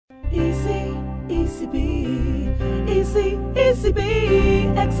ECB,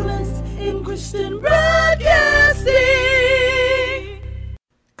 ECB, excellence in Christian broadcasting.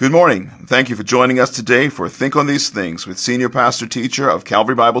 Good morning. Thank you for joining us today for Think on These Things with Senior Pastor Teacher of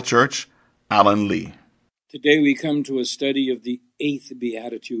Calvary Bible Church, Alan Lee. Today we come to a study of the 8th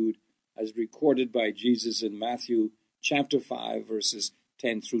Beatitude as recorded by Jesus in Matthew chapter 5, verses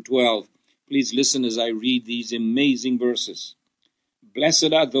 10 through 12. Please listen as I read these amazing verses.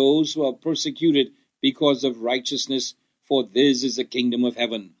 Blessed are those who are persecuted because of righteousness, for this is the kingdom of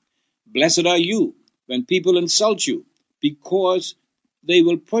heaven. Blessed are you when people insult you, because they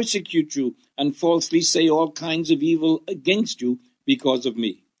will persecute you and falsely say all kinds of evil against you because of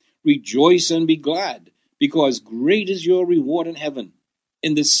me. Rejoice and be glad, because great is your reward in heaven.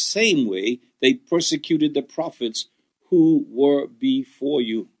 In the same way they persecuted the prophets who were before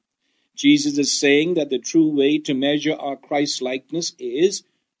you. Jesus is saying that the true way to measure our Christ-likeness is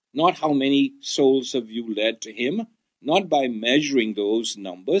not how many souls have you led to him, not by measuring those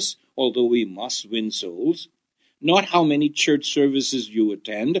numbers, although we must win souls, not how many church services you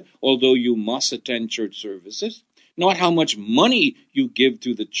attend, although you must attend church services, not how much money you give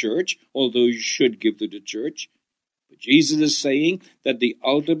to the church, although you should give to the church. But Jesus is saying that the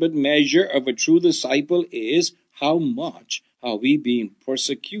ultimate measure of a true disciple is how much are we being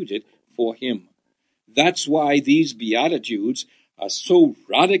persecuted for him. That's why these Beatitudes are so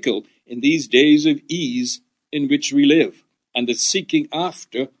radical in these days of ease in which we live and the seeking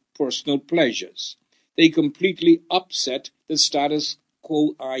after personal pleasures. They completely upset the status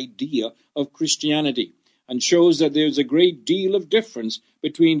quo idea of Christianity and shows that there's a great deal of difference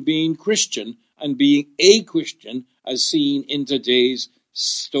between being Christian and being a Christian as seen in today's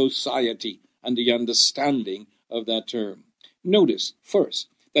society and the understanding of that term. Notice, first,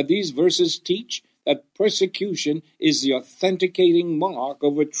 that these verses teach that persecution is the authenticating mark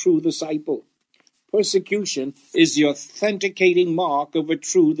of a true disciple. Persecution is the authenticating mark of a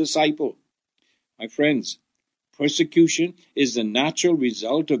true disciple. My friends, persecution is the natural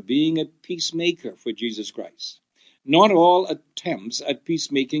result of being a peacemaker for Jesus Christ. Not all attempts at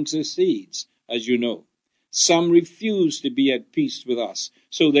peacemaking succeeds, as you know. Some refuse to be at peace with us,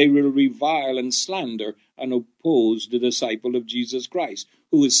 so they will revile and slander and oppose the disciple of Jesus Christ,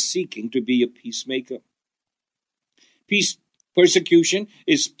 who is seeking to be a peacemaker. Persecution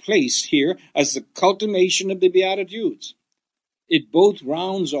is placed here as the culmination of the Beatitudes. It both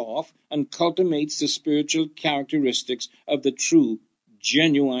rounds off and cultivates the spiritual characteristics of the true,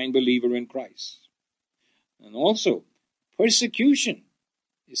 genuine believer in Christ. And also, persecution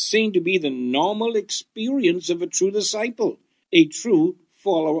is seen to be the normal experience of a true disciple, a true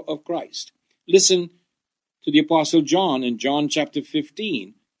follower of Christ. Listen to the Apostle John in John chapter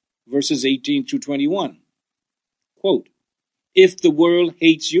 15, verses 18 to 21. Quote, "If the world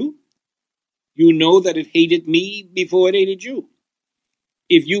hates you, you know that it hated me before it hated you.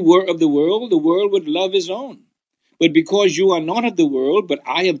 If you were of the world would love his own. But because you are not of the world, but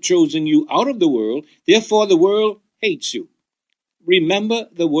I have chosen you out of the world, therefore the world hates you. Remember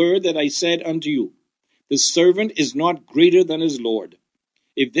the word that I said unto you, the servant is not greater than his Lord.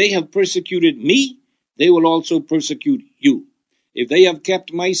 If they have persecuted me, they will also persecute you. If they have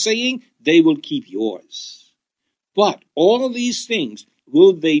kept my saying, they will keep yours. But all these things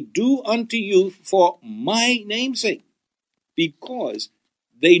will they do unto you for my name's sake, because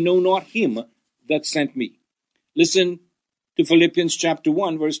they know not him that sent me." Listen to Philippians chapter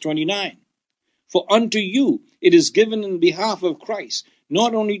 1, verse 29. "For unto you it is given in behalf of Christ,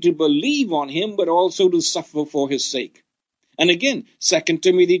 not only to believe on him, but also to suffer for his sake." And again, 2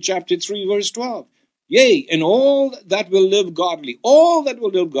 Timothy chapter 3, verse 12. "Yea, and all that will live godly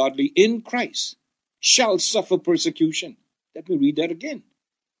in Christ shall suffer persecution." Let me read that again.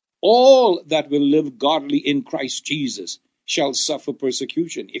 All that will live godly in Christ Jesus shall suffer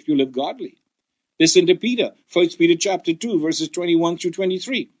persecution if you live godly. Listen to Peter, 1 Peter chapter 2, verses 21 through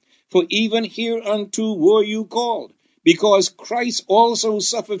 23. "For even hereunto were you called, because Christ also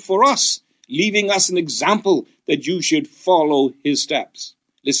suffered for us, leaving us an example that you should follow his steps."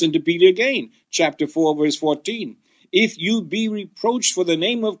 Listen to Peter again, chapter 4, verse 14. "If you be reproached for the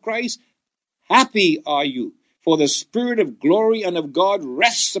name of Christ, happy are you, for the Spirit of glory and of God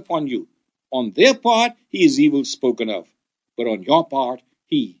rests upon you. On their part he is evil spoken of, but on your part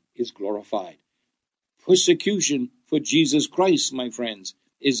he is glorified." Persecution for Jesus Christ, my friends,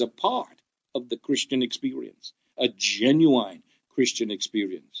 is a part of the Christian experience, a genuine Christian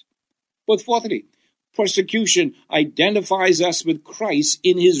experience. But fourthly, persecution identifies us with Christ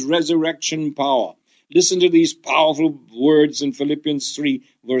in his resurrection power. Listen to these powerful words in Philippians 3,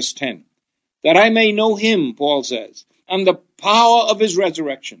 verse 10. "That I may know him," Paul says, "and the power of his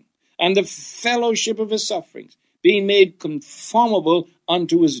resurrection, and the fellowship of his sufferings, being made conformable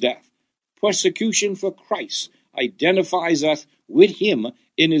unto his death. Persecution for Christ identifies us with him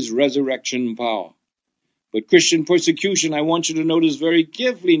in his resurrection power. But Christian persecution, I want you to notice very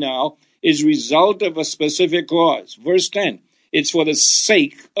carefully now, is result of a specific cause. Verse 10, it's for the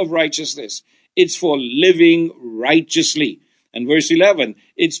sake of righteousness. It's for living righteously. And verse 11,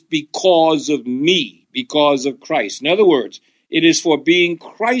 it's because of me, because of Christ. In other words, it is for being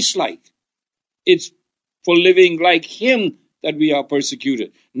Christ-like. It's for living like him that we are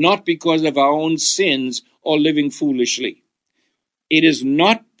persecuted, not because of our own sins or living foolishly. It is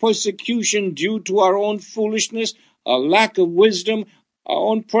not persecution due to our own foolishness, our lack of wisdom, our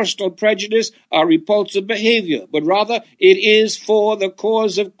own personal prejudice, our repulsive behavior, but rather it is for the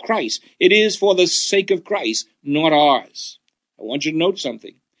cause of Christ. It is for the sake of Christ, not ours. I want you to note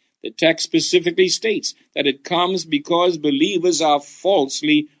something. The text specifically states that it comes because believers are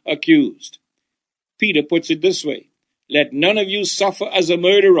falsely accused. Peter puts it this way, let none of you suffer as a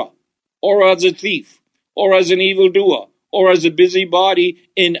murderer, or as a thief, or as an evildoer, or as a busybody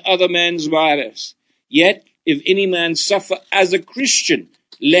in other men's matters. Yet, if any man suffer as a Christian,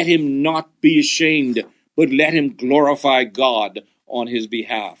 let him not be ashamed, but let him glorify God on his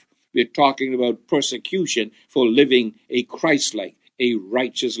behalf. We're talking about persecution for living a Christ-like, a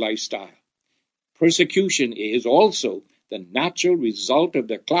righteous lifestyle. Persecution is also the natural result of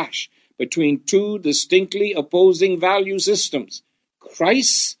the clash between two distinctly opposing value systems,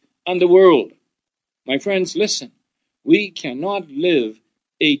 Christ and the world. My friends, listen, we cannot live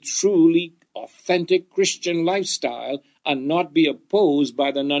a truly authentic Christian lifestyle and not be opposed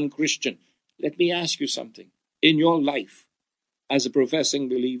by the non-Christian. Let me ask you something. In your life, as a professing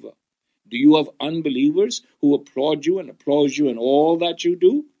believer, do you have unbelievers who applaud you and applause you in all that you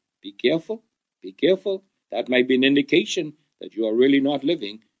do? Be careful. Be careful. That might be an indication that you are really not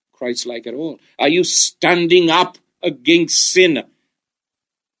living Christ-like at all. Are you standing up against sin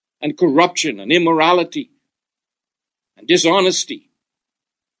and corruption and immorality and dishonesty?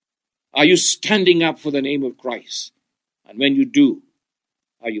 Are you standing up for the name of Christ? And when you do,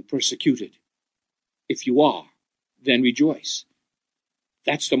 are you persecuted? If you are, then rejoice.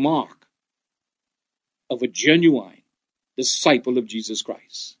 That's the mark of a genuine disciple of Jesus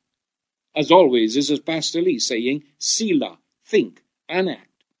Christ. As always, this is Pastor Lee saying, Selah, think and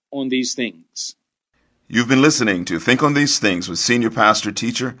act on these things. You've been listening to Think on These Things with Senior Pastor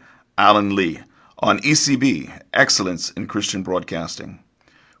Teacher Alan Lee on ECB, Excellence in Christian Broadcasting.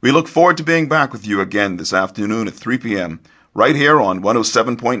 We look forward to being back with you again this afternoon at 3 p.m. right here on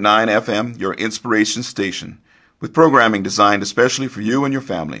 107.9 FM, your inspiration station, with programming designed especially for you and your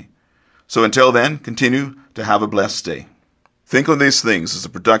family. So until then, continue to have a blessed day. Think on These Things is a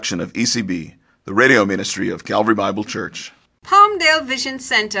production of ECB, the radio ministry of Calvary Bible Church. Palmdale Vision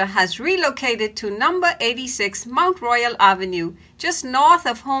Center has relocated to number 86 Mount Royal Avenue, just north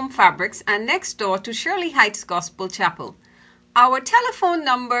of Home Fabrics and next door to Shirley Heights Gospel Chapel. Our telephone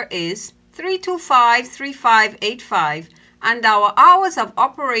number is 325-3585 and our hours of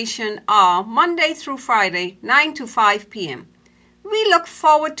operation are Monday through Friday, 9 to 5 p.m. We look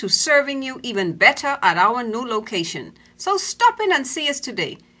forward to serving you even better at our new location. So stop in and see us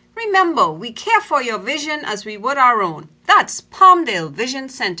today. Remember, we care for your vision as we would our own. That's Palmdale Vision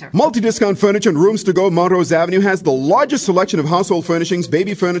Center. Multi-Discount Furniture and Rooms to Go Montrose Avenue has the largest selection of household furnishings,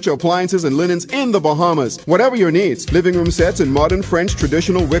 baby furniture, appliances, and linens in the Bahamas. Whatever your needs, living room sets in modern, French,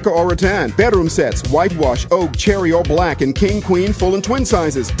 traditional, wicker, or rattan. Bedroom sets, whitewash, oak, cherry, or black in king, queen, full, and twin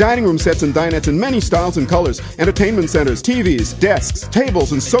sizes. Dining room sets and dinettes in many styles and colors. Entertainment centers, TVs, desks,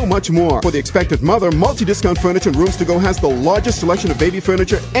 tables, and so much more. For the expected mother, Multi-Discount Furniture and Rooms to Go has the largest selection of baby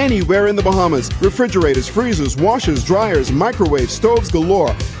furniture anywhere in the Bahamas. Refrigerators, freezers, washers, dryers, microwaves, stoves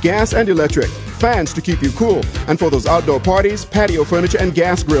galore, gas and electric, fans to keep you cool, and for those outdoor parties, patio furniture and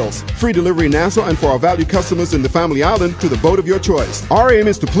gas grills. Free delivery in Nassau and for our valued customers in the Family Island to the boat of your choice. Our aim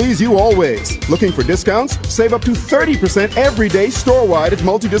is to please you always. Looking for discounts? Save up to 30% every day store-wide at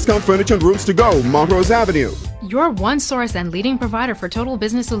Multi-Discount Furniture and Rooms to Go, Montrose Avenue. Your one source and leading provider for total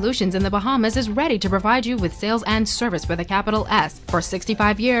business solutions in the Bahamas is ready to provide you with sales and service with a capital S. For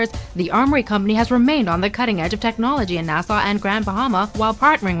 65 years, the Armory Company has remained on the cutting edge of technology in Nassau and Grand Bahama while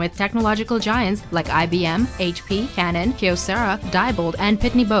partnering with technological giants like IBM, HP, Canon, Kyocera, Diebold, and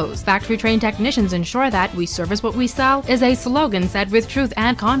Pitney Bowes. Factory-trained technicians ensure that we service what we sell is a slogan said with truth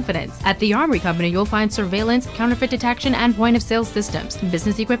and confidence. At the Armory Company, you'll find surveillance, counterfeit detection, and point-of-sale systems,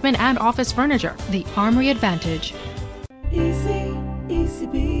 business equipment, and office furniture. The Armory Advantage. ECB,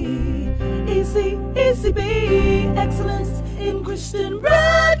 ECB, excellence in Christian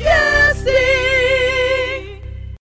broadcasting.